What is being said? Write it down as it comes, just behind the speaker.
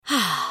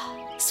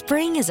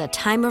Spring is a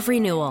time of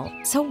renewal,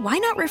 so why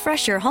not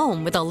refresh your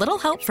home with a little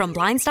help from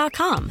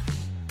Blinds.com?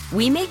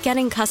 We make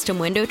getting custom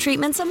window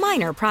treatments a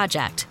minor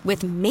project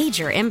with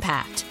major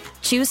impact.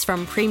 Choose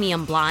from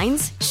premium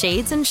blinds,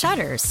 shades, and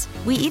shutters.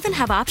 We even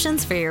have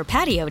options for your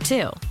patio,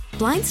 too.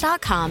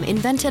 Blinds.com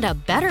invented a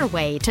better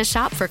way to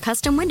shop for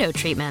custom window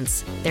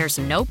treatments. There's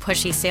no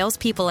pushy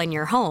salespeople in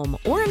your home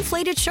or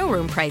inflated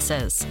showroom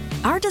prices.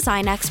 Our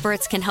design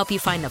experts can help you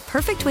find the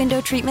perfect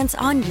window treatments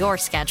on your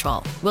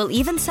schedule. We'll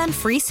even send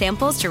free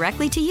samples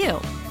directly to you.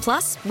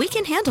 Plus, we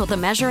can handle the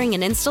measuring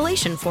and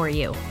installation for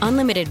you.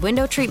 Unlimited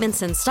window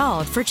treatments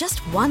installed for just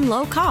one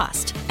low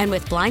cost. And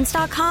with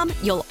Blinds.com,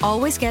 you'll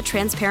always get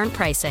transparent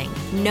pricing.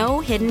 No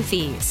hidden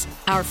fees.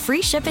 Our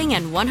free shipping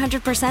and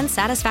 100%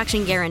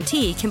 satisfaction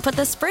guarantee can put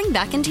the spring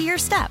back into your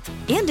step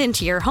and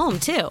into your home,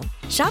 too.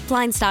 Shop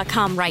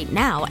Blinds.com right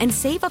now and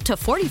save up to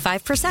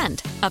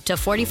 45%. Up to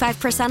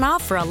 45%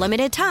 off for a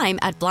limited time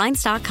at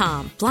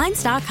Blinds.com.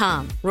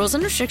 Blinds.com. Rules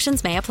and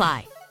restrictions may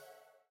apply.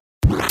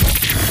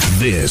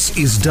 This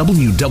is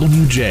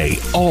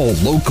WWJ All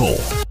Local.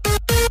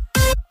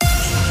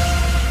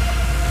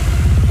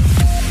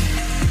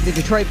 The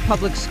Detroit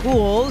Public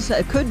Schools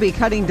could be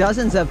cutting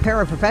dozens of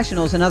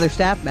paraprofessionals and other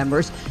staff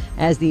members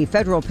as the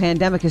federal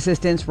pandemic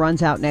assistance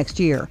runs out next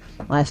year.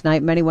 Last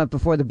night, many went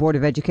before the Board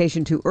of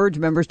Education to urge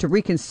members to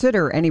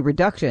reconsider any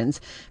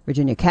reductions.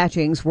 Virginia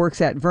Catchings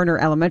works at Verner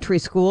Elementary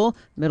School,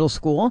 middle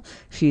school.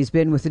 She's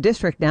been with the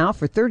district now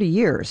for 30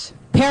 years.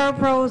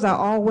 Parapros are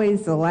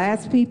always the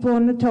last people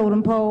on the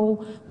totem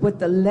pole with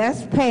the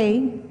less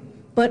pay,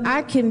 but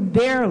I can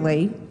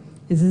barely,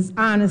 this is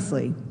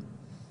honestly,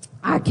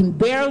 I can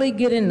barely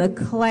get in the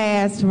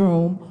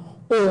classroom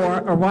or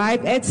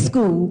arrive at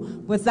school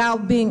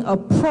without being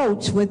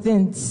approached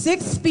within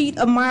 6 feet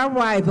of my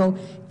arrival.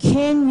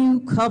 Can you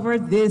cover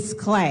this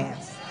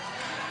class?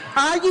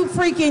 Are you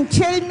freaking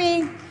kidding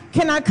me?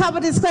 Can I cover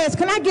this class?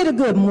 Can I get a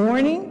good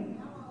morning?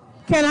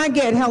 Can I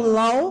get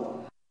hello?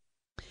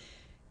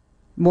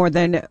 More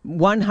than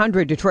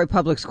 100 Detroit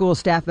Public School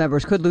staff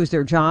members could lose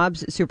their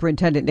jobs.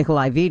 Superintendent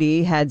Nikolai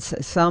Vitti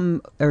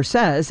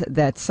says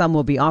that some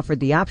will be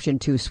offered the option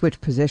to switch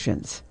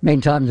positions.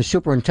 Meantime, the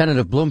superintendent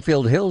of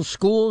Bloomfield Hills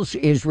Schools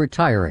is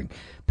retiring.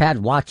 Pat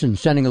Watson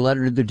sending a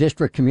letter to the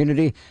district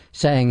community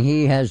saying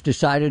he has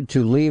decided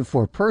to leave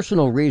for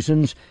personal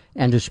reasons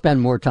and to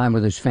spend more time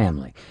with his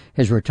family.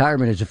 His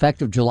retirement is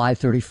effective July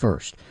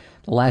 31st.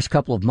 The last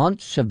couple of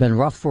months have been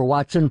rough for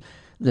Watson.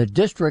 The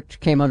district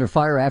came under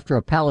fire after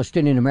a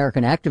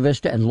Palestinian-American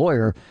activist and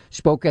lawyer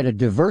spoke at a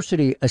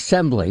diversity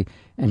assembly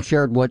and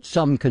shared what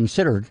some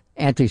considered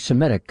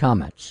anti-Semitic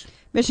comments.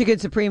 Michigan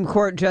Supreme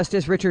Court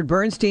Justice Richard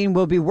Bernstein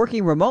will be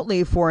working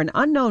remotely for an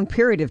unknown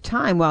period of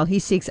time while he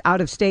seeks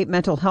out-of-state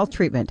mental health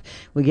treatment.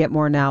 We get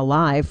more now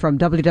live from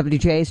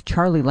WWJ's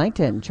Charlie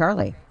Langton.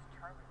 Charlie.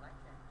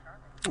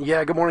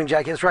 Yeah, good morning,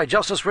 Jackie. That's right.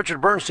 Justice Richard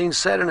Bernstein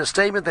said in a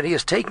statement that he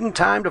is taking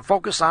time to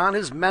focus on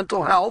his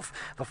mental health.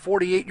 The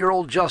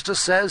 48-year-old justice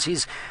says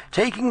he's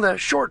taking the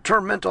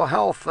short-term mental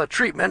health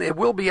treatment. It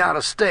will be out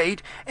of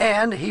state,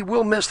 and he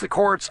will miss the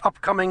court's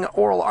upcoming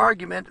oral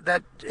argument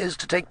that is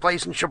to take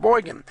place in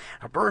Sheboygan.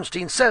 Now,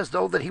 Bernstein says,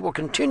 though, that he will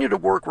continue to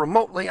work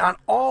remotely on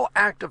all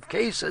active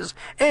cases,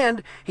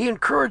 and he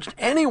encouraged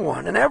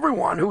anyone and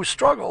everyone who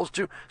struggles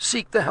to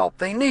seek the help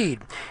they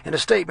need. In a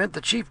statement,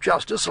 the Chief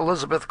Justice,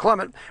 Elizabeth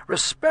Clement,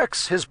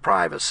 respects his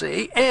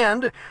privacy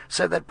and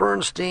said that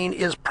Bernstein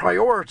is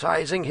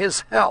prioritizing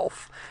his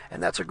health,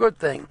 and that's a good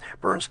thing.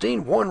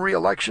 Bernstein won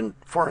re-election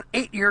for an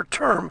 8-year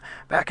term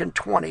back in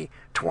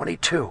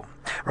 2022.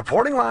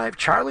 Reporting live,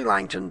 Charlie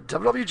Langton,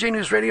 WWJ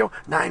News Radio,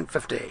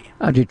 950.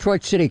 A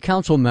Detroit City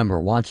Council member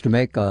wants to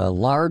make a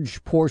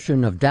large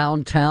portion of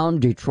downtown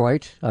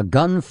Detroit a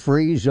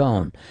gun-free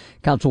zone.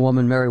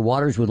 Councilwoman Mary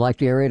Waters would like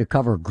the area to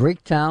cover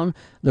Greektown,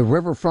 the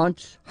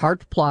riverfront,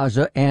 Hart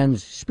Plaza, and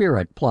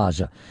Spirit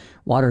Plaza.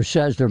 Waters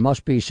says there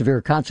must be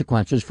severe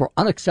consequences for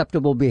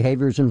unacceptable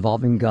behaviors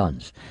involving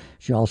guns.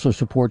 She also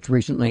supports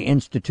recently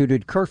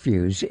instituted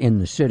curfews in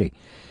the city.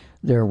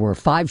 There were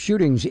 5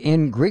 shootings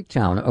in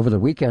Greektown over the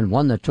weekend,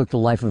 one that took the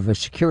life of a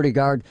security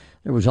guard.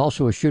 There was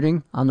also a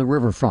shooting on the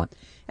riverfront.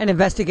 An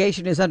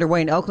investigation is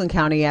underway in Oakland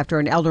County after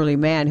an elderly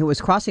man who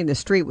was crossing the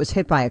street was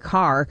hit by a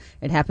car.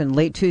 It happened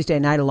late Tuesday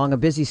night along a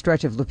busy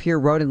stretch of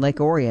Lapeer Road in Lake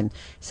Orion.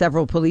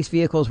 Several police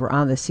vehicles were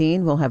on the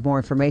scene. We'll have more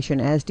information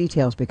as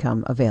details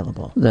become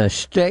available.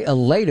 The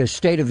latest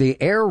State of the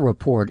Air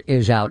report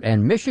is out,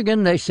 and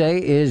Michigan, they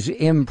say, is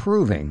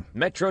improving.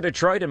 Metro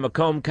Detroit and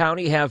Macomb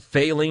County have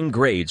failing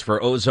grades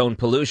for ozone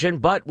pollution,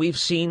 but we've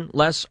seen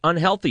less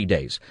unhealthy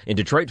days. And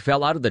Detroit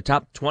fell out of the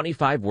top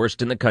 25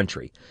 worst in the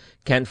country.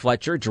 Ken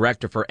Fletcher,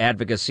 Director for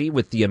Advocacy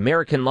with the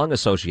American Lung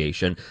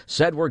Association,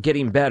 said we're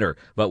getting better,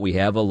 but we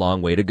have a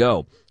long way to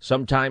go.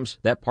 Sometimes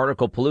that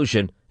particle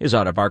pollution is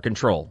out of our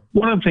control.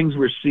 One of the things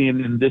we're seeing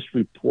in this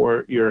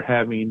report, you're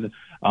having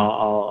a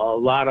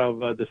lot of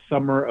the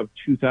summer of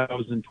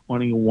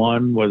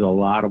 2021 was a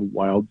lot of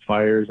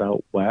wildfires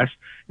out west,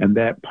 and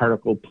that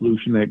particle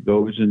pollution that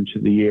goes into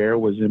the air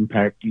was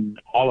impacting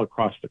all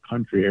across the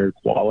country, air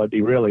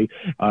quality really,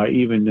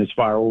 even as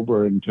far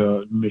over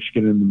into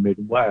Michigan and the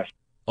Midwest.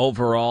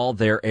 Overall,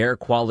 their air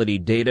quality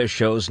data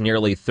shows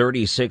nearly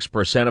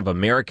 36% of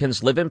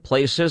Americans live in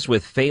places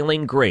with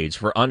failing grades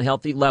for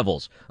unhealthy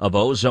levels of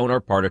ozone or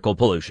particle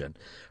pollution.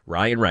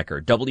 Ryan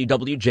Recker,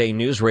 WWJ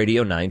News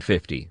Radio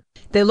 950.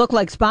 They look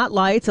like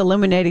spotlights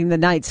illuminating the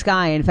night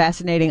sky and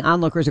fascinating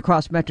onlookers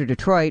across Metro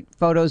Detroit.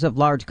 Photos of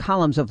large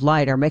columns of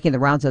light are making the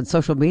rounds on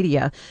social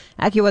media.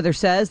 AccuWeather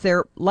says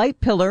they're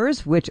light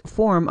pillars which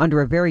form under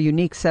a very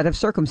unique set of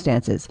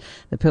circumstances.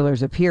 The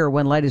pillars appear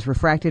when light is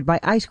refracted by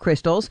ice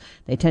crystals.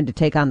 They tend to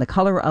take on the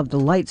color of the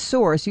light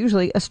source,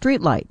 usually a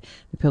street light.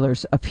 The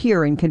pillars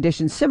appear in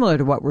conditions similar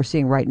to what we're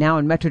seeing right now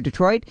in Metro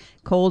Detroit,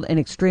 cold and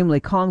extremely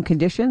calm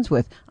conditions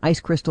with ice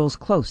crystals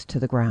close to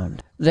the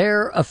ground.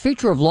 They're a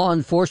feature of law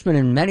enforcement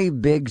in many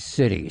big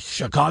cities.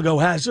 Chicago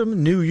has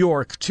them, New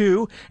York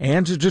too,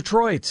 and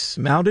Detroit's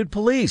mounted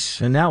police.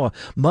 And now a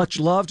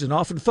much-loved and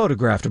often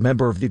photographed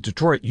member of the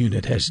Detroit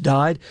unit has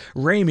died.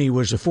 Ramey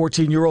was a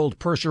 14-year-old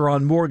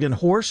Percheron Morgan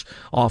horse,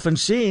 often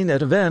seen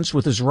at events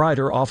with his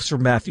rider, Officer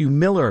Matthew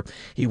Miller.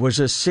 He was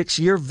a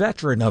 6-year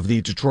veteran of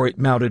the Detroit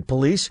Mounted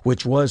Police,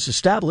 which was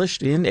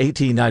established in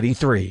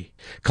 1893.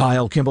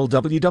 Kyle Kimball,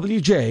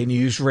 WWJ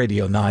News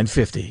Radio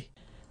 950.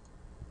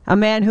 A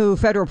man who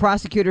federal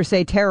prosecutors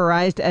say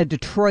terrorized a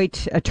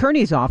Detroit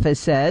attorney's office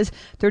says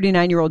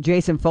 39-year-old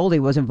Jason Foley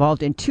was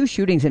involved in 2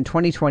 shootings in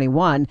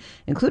 2021,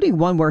 including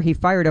one where he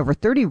fired over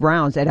 30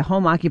 rounds at a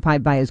home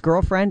occupied by his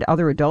girlfriend,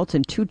 other adults,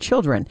 and 2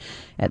 children.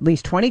 At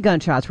least 20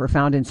 gunshots were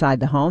found inside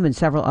the home, and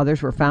several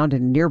others were found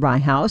in a nearby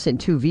house and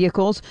 2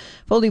 vehicles.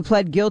 Foley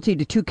pled guilty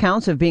to 2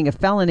 counts of being a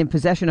felon in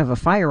possession of a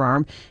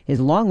firearm. His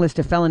long list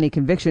of felony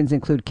convictions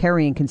include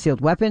carrying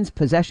concealed weapons,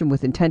 possession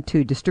with intent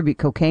to distribute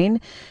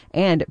cocaine,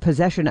 and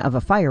possession of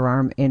a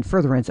firearm in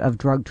furtherance of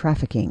drug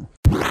trafficking.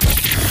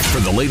 For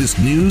the latest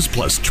news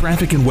plus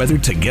traffic and weather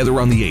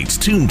together on the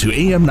 8s, tune to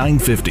AM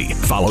 950.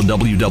 Follow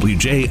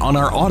WWJ on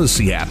our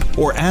Odyssey app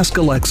or ask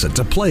Alexa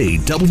to play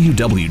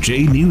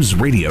WWJ News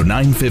Radio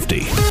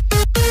 950.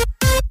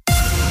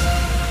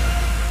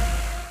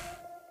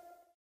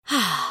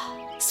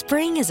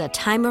 Spring is a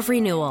time of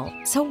renewal,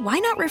 so why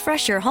not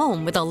refresh your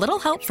home with a little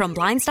help from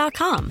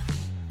Blinds.com?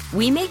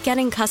 We make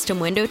getting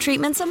custom window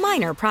treatments a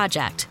minor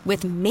project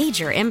with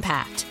major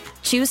impact.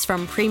 Choose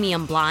from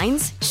premium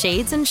blinds,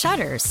 shades, and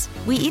shutters.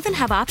 We even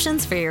have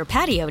options for your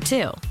patio,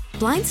 too.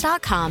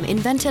 Blinds.com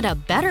invented a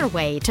better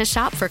way to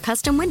shop for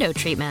custom window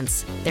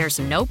treatments. There's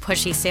no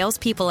pushy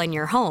salespeople in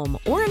your home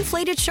or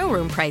inflated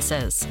showroom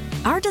prices.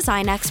 Our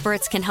design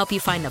experts can help you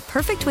find the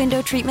perfect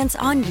window treatments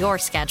on your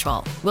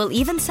schedule. We'll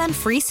even send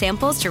free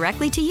samples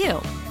directly to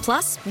you.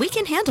 Plus, we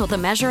can handle the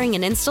measuring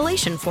and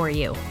installation for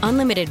you.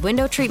 Unlimited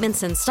window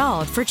treatments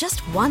installed for just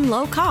one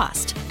low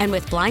cost. And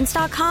with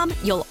Blinds.com,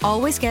 you'll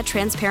always get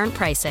transparent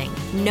pricing.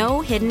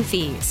 No hidden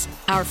fees.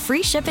 Our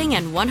free shipping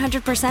and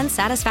 100%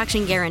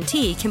 satisfaction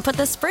guarantee can put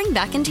the spring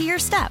back into your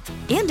step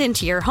and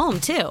into your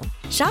home, too.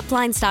 Shop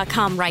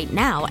Blinds.com right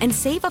now and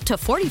save up to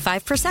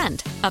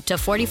 45%. Up to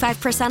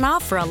 45%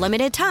 off for a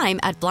limited time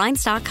at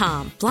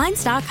Blinds.com.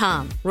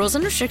 Blinds.com. Rules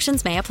and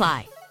restrictions may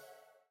apply.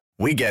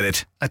 We get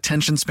it.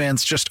 Attention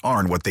spans just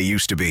aren't what they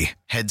used to be.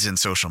 Heads in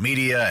social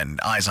media and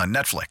eyes on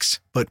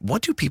Netflix. But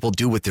what do people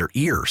do with their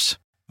ears?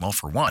 Well,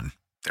 for one,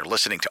 they're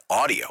listening to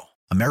audio.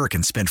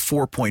 Americans spend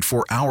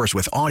 4.4 hours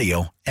with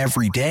audio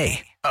every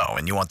day. Oh,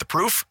 and you want the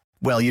proof?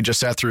 Well, you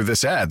just sat through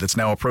this ad that's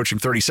now approaching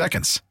 30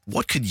 seconds.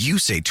 What could you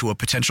say to a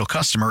potential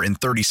customer in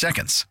 30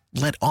 seconds?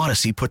 Let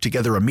Odyssey put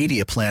together a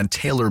media plan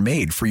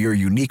tailor-made for your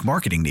unique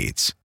marketing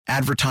needs.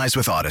 Advertise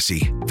with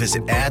Odyssey.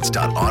 Visit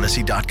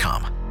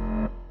ads.odyssey.com.